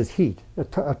causes heat.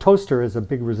 A toaster is a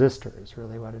big resistor, is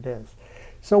really what it is.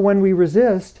 So when we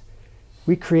resist,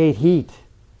 we create heat,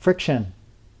 friction.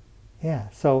 Yeah,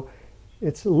 so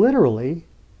it's literally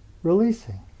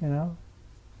releasing,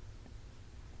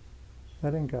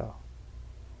 letting go.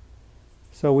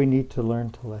 So we need to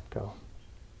learn to let go.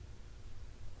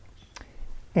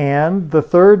 And the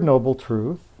third noble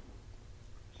truth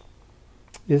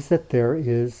is that there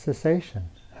is cessation.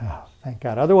 Oh, thank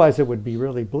God. Otherwise it would be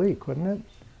really bleak, wouldn't it?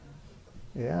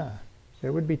 Yeah, it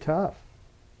would be tough.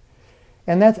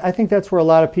 And I think that's where a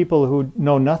lot of people who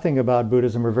know nothing about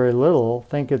Buddhism or very little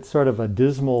think it's sort of a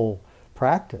dismal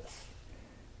practice.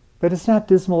 But it's not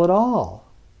dismal at all.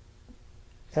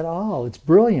 At all. It's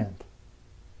brilliant.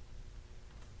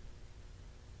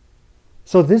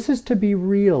 So this is to be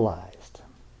realized.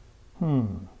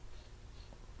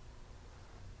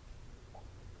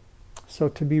 So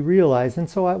to be realized, and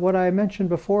so what I mentioned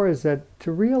before is that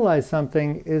to realize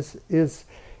something is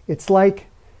it's like,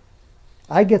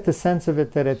 I get the sense of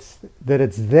it that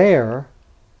it's there,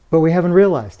 but we haven't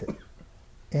realized it.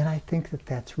 And I think that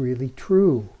that's really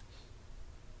true.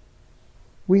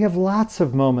 We have lots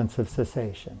of moments of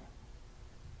cessation.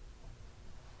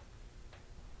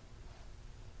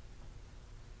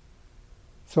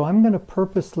 So I'm going to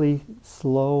purposely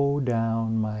slow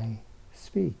down my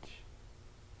speech.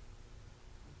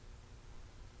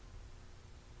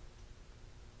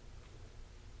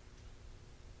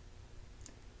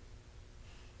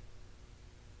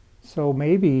 So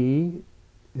maybe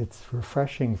it's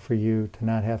refreshing for you to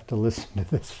not have to listen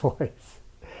to this voice.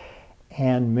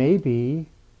 And maybe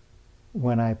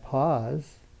when I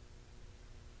pause,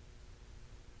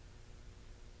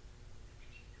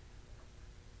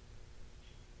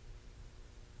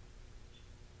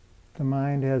 the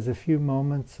mind has a few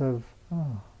moments of,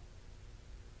 oh.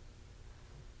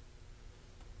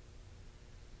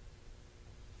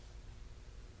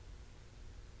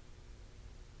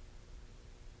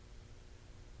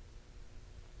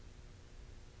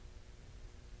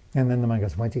 And then the mind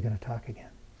goes, when's he going to talk again?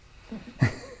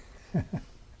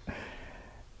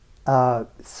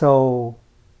 So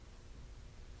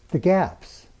the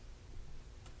gaps.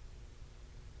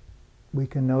 We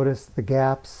can notice the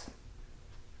gaps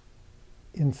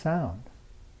in sound.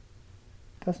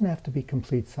 It doesn't have to be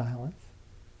complete silence.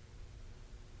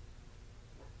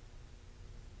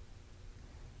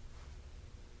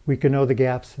 We can know the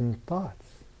gaps in thoughts.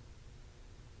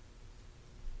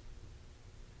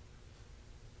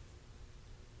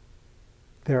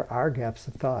 There are gaps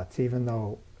in thoughts, even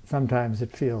though sometimes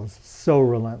it feels so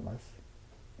relentless.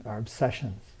 Our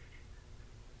obsessions.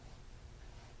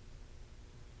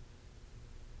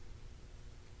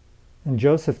 And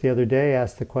Joseph the other day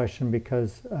asked the question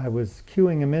because I was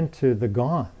cueing him into the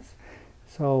gons.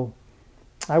 So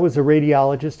I was a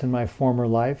radiologist in my former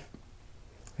life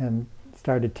and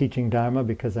started teaching Dharma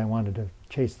because I wanted to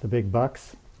chase the big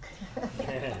bucks.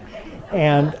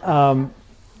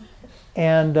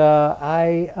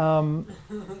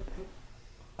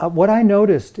 What I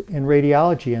noticed in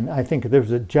radiology, and I think there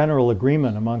was a general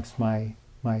agreement amongst my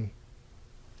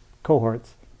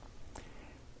cohorts,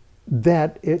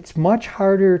 that it's much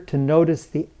harder to notice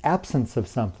the absence of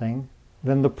something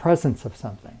than the presence of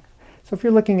something. So if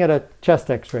you're looking at a chest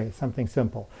x-ray, something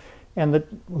simple, and the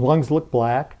lungs look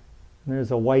black, and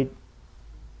there's a white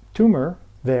tumor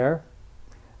there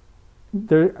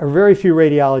are very few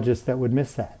radiologists that would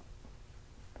miss that.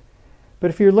 But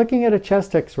if you're looking at a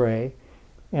chest x-ray,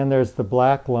 and there's the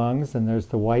black lungs, and there's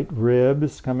the white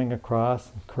ribs coming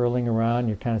across and curling around,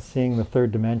 you're kind of seeing the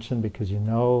third dimension because you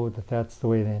know that that's the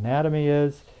way the anatomy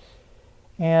is.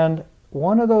 And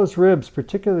one of those ribs,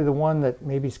 particularly the one that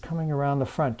maybe is coming around the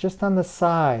front, just on the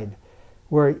side,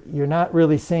 where you're not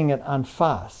really seeing it en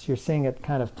face, you're seeing it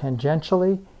kind of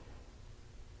tangentially,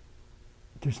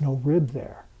 there's no rib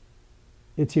there.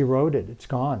 It's eroded, it's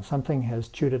gone. Something has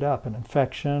chewed it up, an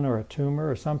infection or a tumor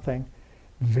or something.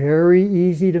 Very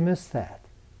easy to miss that.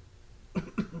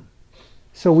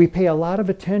 So we pay a lot of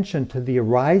attention to the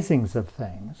arisings of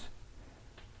things,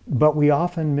 but we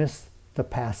often miss the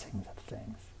passings of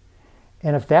things.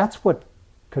 And if that's what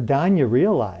Kodanya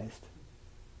realized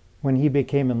when he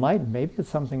became enlightened, maybe it's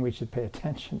something we should pay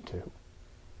attention to.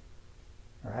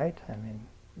 Right? I mean,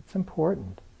 it's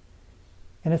important.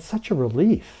 And it's such a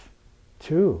relief,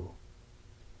 too.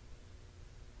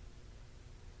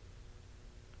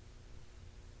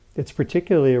 It's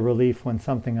particularly a relief when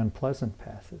something unpleasant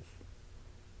passes.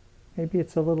 Maybe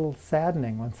it's a little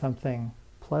saddening when something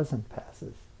pleasant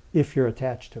passes, if you're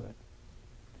attached to it.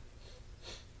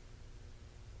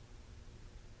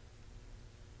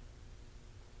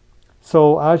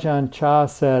 So Ajahn Chah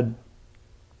said,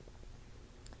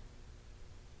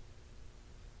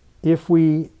 if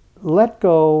we let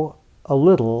go a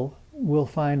little, we'll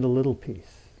find a little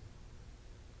peace.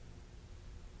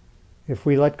 If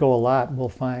we let go a lot, we'll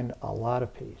find a lot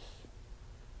of peace.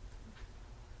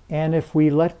 And if we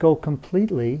let go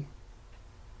completely,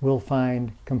 we'll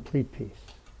find complete peace.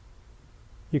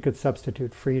 You could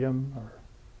substitute freedom or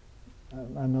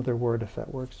another word if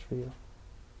that works for you.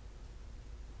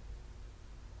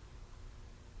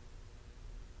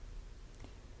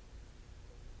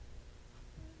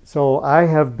 So I've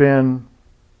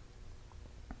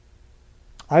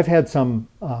had some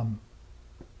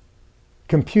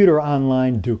computer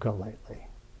online dukkha lately.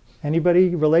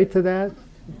 Anybody relate to that?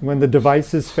 When the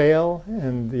devices fail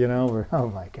and, we're, oh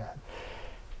my God,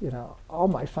 all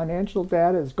my financial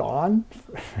data is gone.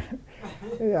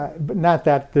 Yeah, but not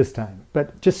that this time,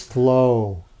 but just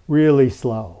slow, really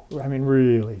slow. I mean,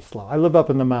 really slow. I live up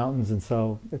in the mountains, and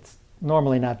so it's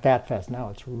normally not that fast. Now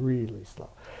it's really slow.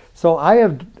 So I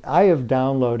have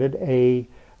downloaded a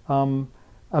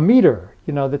meter,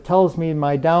 that tells me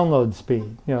my download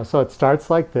speed. So it starts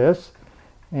like this,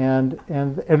 and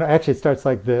actually it starts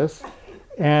like this,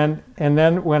 and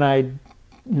then when I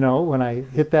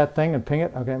hit that thing and ping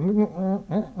it, okay,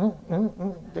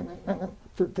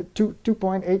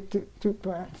 2.8,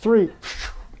 2.3,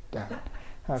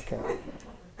 okay.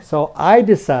 So I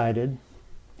decided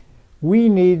we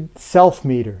need self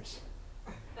meters.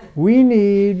 We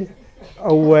need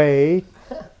a way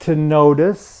to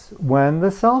notice when the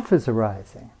self is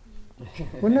arising.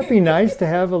 Wouldn't it be nice to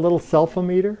have a little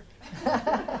selfometer?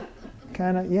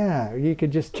 Kind of, yeah, you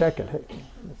could just check it. Hey,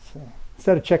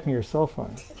 instead of checking your cell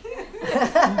phone.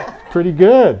 Pretty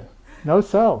good. No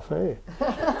self, hey.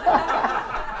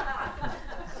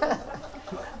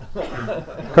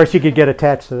 Of course, you could get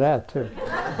attached to that too.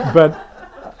 But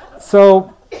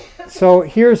so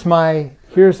here's my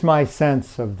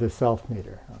sense of the self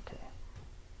meter. Okay.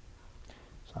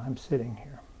 So I'm sitting here.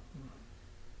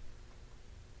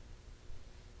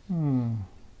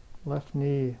 Left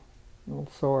knee a little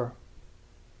sore.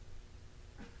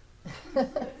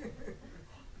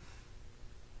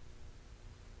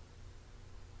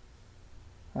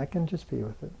 I can just be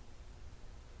with it.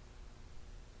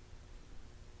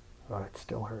 Oh, it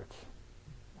still hurts.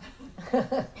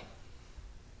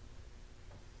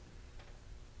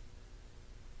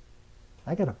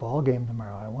 I got a ball game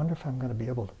tomorrow. I wonder if I'm going to be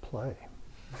able to play.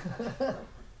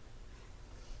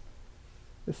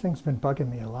 This thing's been bugging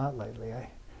me a lot lately.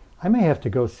 I may have to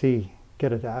go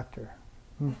get a doctor.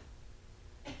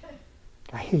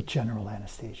 I hate general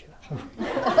anesthesia.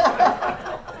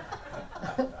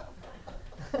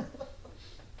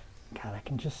 God, I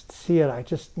can just see it.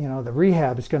 The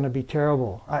rehab is going to be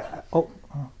terrible.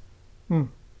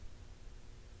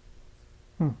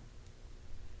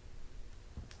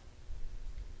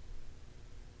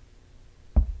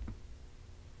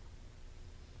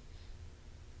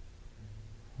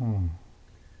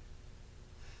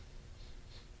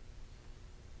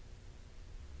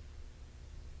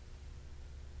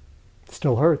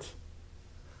 Still hurts.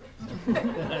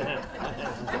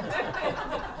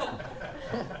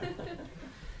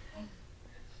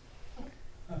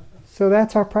 So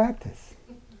that's our practice.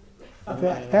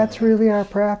 That's really our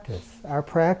practice. Our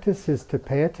practice is to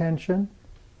pay attention,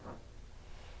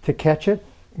 to catch it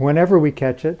whenever we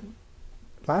catch it.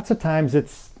 Lots of times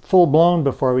it's full blown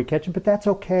before we catch it, but that's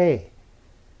okay.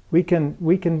 We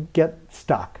can get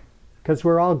stuck. because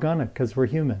we're all gonna, because we're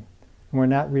human, and we're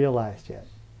not realized yet.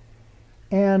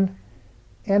 And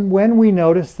when we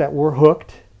notice that we're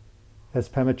hooked, as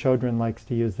Pema Chodron likes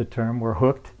to use the term, we're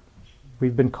hooked,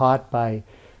 we've been caught by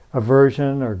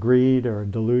aversion or greed or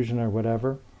delusion or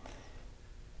whatever,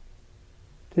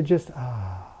 to just,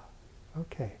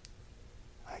 okay,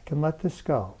 I can let this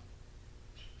go.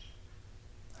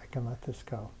 I can let this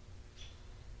go.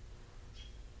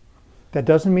 That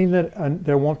doesn't mean that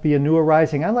there won't be a new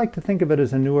arising. I like to think of it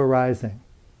as a new arising,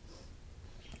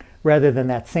 rather than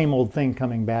that same old thing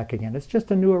coming back again. It's just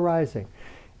a new arising.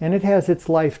 And it has its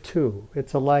life too.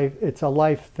 It's a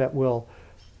life that will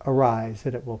arise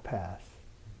and it will pass.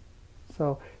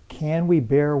 So can we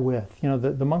bear with?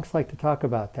 The monks like to talk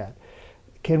about that.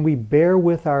 Can we bear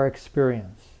with our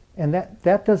experience? And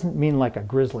that doesn't mean like a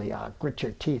grizzly, grit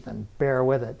your teeth and bear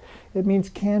with it. It means,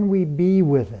 can we be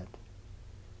with it,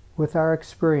 with our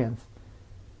experience,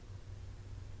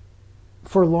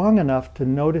 for long enough to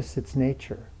notice its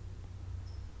nature?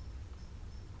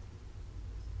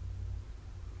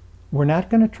 We're not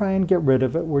going to try and get rid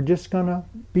of it. We're just going to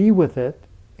be with it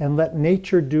and let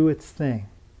nature do its thing.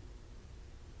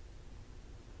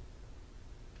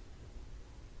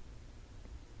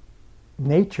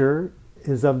 Nature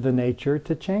is of the nature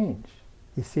to change.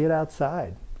 You see it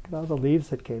outside. Look at all the leaves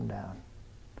that came down.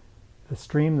 The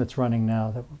stream that's running now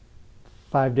that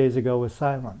 5 days ago was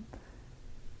silent.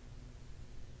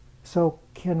 So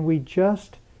can we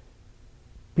just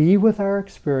be with our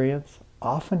experience,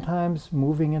 oftentimes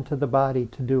moving into the body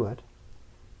to do it,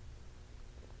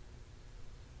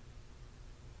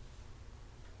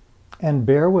 and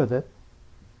bear with it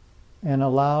and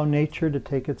allow nature to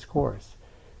take its course?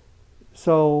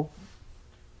 So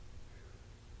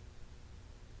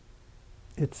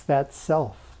it's that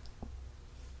self.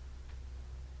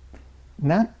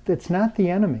 It's not the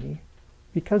enemy,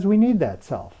 because we need that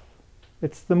self.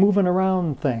 It's the moving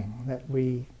around thing that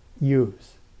we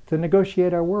use to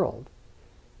negotiate our world.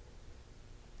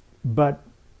 But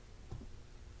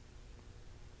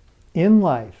in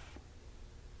life,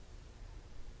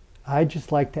 I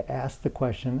just like to ask the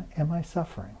question, am I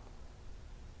suffering?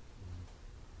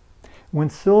 When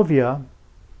Sylvia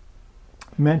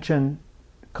mentioned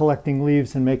collecting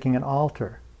leaves and making an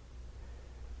altar,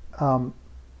 am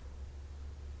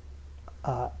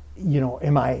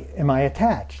I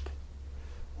attached?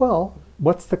 Well,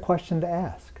 what's the question to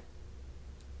ask?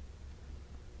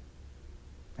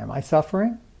 Am I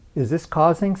suffering? Is this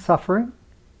causing suffering?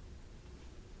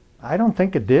 I don't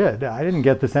think it did. I didn't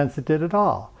get the sense it did at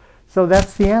all. So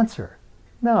that's the answer.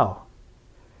 No.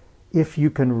 If you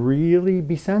can really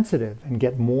be sensitive and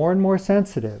get more and more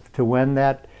sensitive to when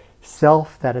that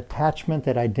self, that attachment,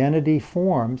 that identity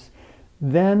forms,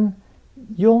 then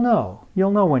you'll know.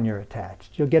 You'll know when you're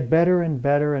attached. You'll get better and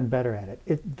better and better at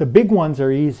it. The big ones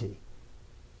are easy.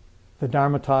 The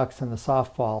Dharma talks and the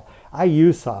softball. I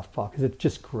use softball because it's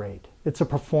just great. It's a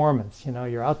performance.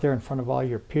 You're out there in front of all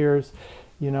your peers.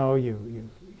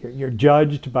 You're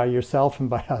judged by yourself and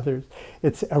by others.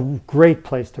 It's a great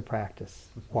place to practice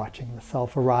watching the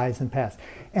self arise and pass.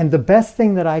 And the best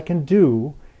thing that I can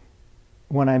do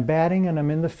when I'm batting and I'm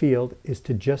in the field is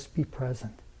to just be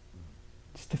present.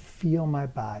 Just to feel my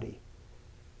body.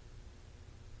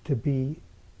 To be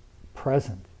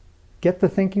present. Get the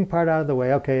thinking part out of the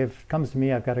way. Okay, if it comes to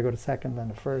me, I've got to go to second, then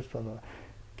to first. Blah, blah, blah.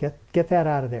 Get that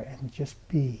out of there and just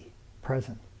be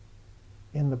present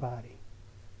in the body.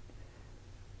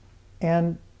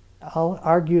 And I'll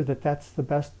argue that that's the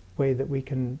best way that we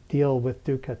can deal with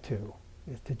dukkha too,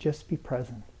 is to just be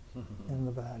present in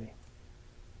the body.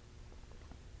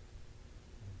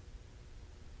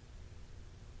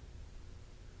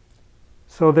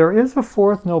 So there is a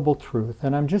fourth noble truth,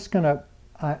 and I'm just not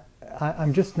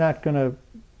going to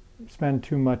spend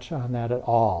too much on that at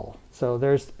all. So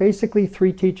there's basically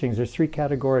three teachings. There's three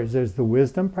categories. There's the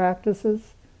wisdom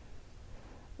practices,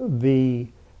 the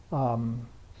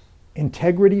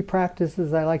integrity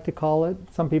practices, I like to call it.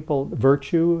 Some people,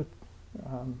 virtue,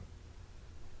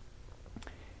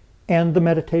 and the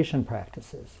meditation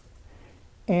practices.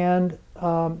 And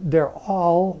they're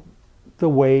all the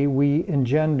way we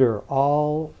engender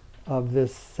all of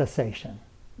this cessation,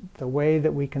 the way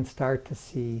that we can start to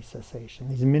see cessation,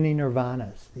 these mini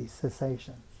nirvanas, these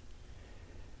cessations.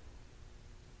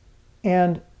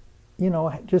 And,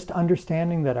 just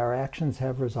understanding that our actions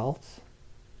have results,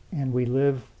 and we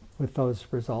live with those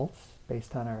results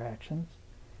based on our actions,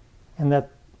 and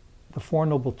that the Four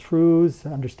Noble Truths,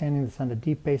 understanding this on a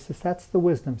deep basis, that's the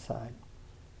wisdom side.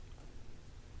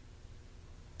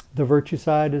 The virtue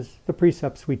side is the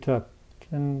precepts we took,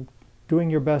 and doing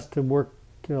your best to work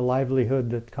to a livelihood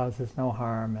that causes no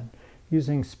harm, and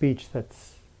using speech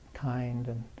that's kind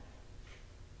and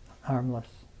harmless.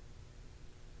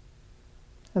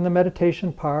 And the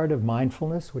meditation part of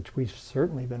mindfulness, which we've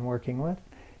certainly been working with,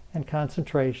 and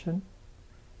concentration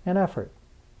and effort.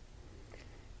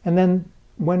 And then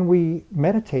when we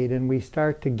meditate and we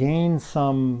start to gain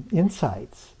some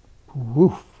insights,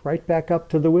 woof, right back up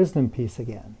to the wisdom piece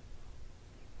again.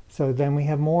 So then we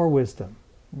have more wisdom,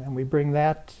 and we bring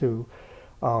that to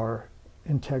our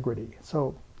integrity.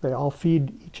 So they all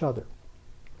feed each other.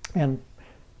 And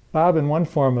Bob, in one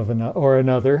form of or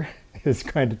another, is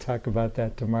going to talk about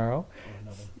that tomorrow.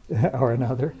 Or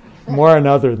another. More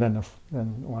another than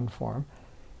one form.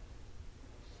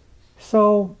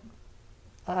 So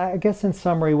I guess in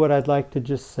summary what I'd like to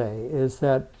just say is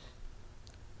that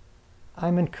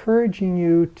I'm encouraging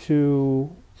you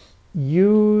to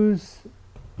use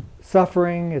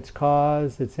suffering, its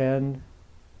cause, its end,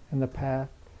 and the path.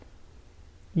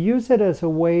 Use it as a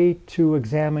way to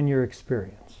examine your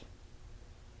experience.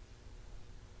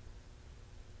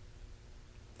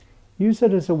 Use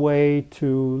it as a way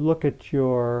to look at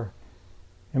your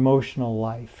emotional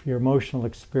life, your emotional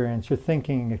experience, your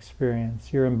thinking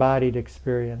experience, your embodied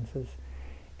experiences.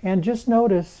 And just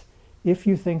notice if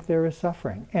you think there is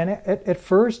suffering. And at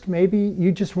first, maybe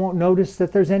you just won't notice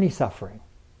that there's any suffering.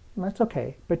 And that's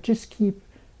okay, but just keep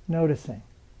noticing.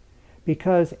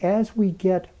 Because as we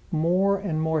get more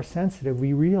and more sensitive,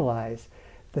 we realize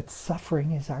that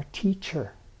suffering is our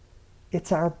teacher.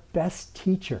 It's our best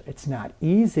teacher. It's not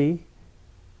easy,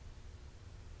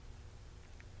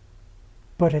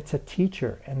 but it's a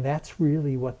teacher, and that's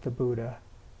really what the Buddha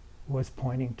was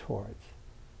pointing towards.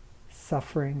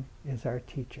 Suffering is our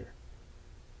teacher.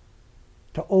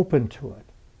 To open to it.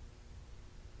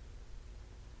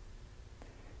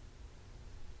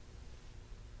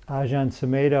 Ajahn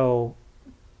Sumedho,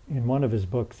 in one of his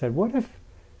books, said, what if,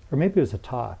 or maybe it was a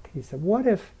talk, he said, what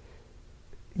if,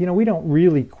 we don't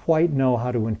really quite know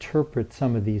how to interpret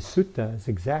some of these suttas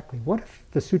exactly. What if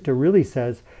the sutta really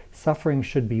says suffering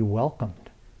should be welcomed?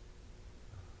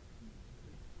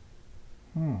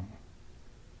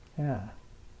 Yeah.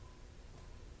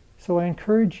 So I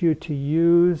encourage you to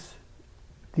use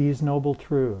these noble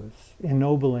truths,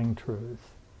 ennobling truths,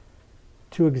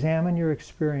 to examine your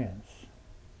experience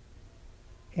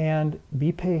and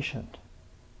be patient.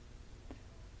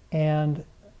 And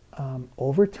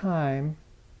over time,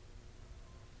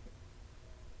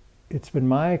 it's been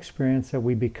my experience that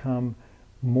we become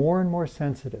more and more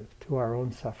sensitive to our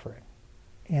own suffering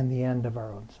and the end of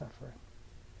our own suffering.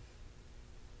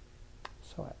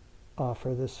 So I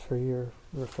offer this for your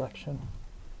reflection.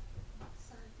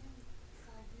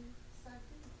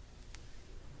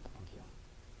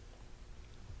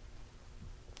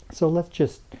 So let's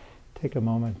just take a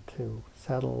moment to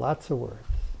settle lots of words.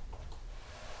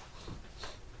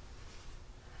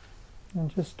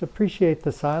 And just appreciate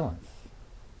the silence.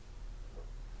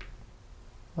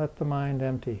 Let the mind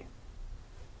empty.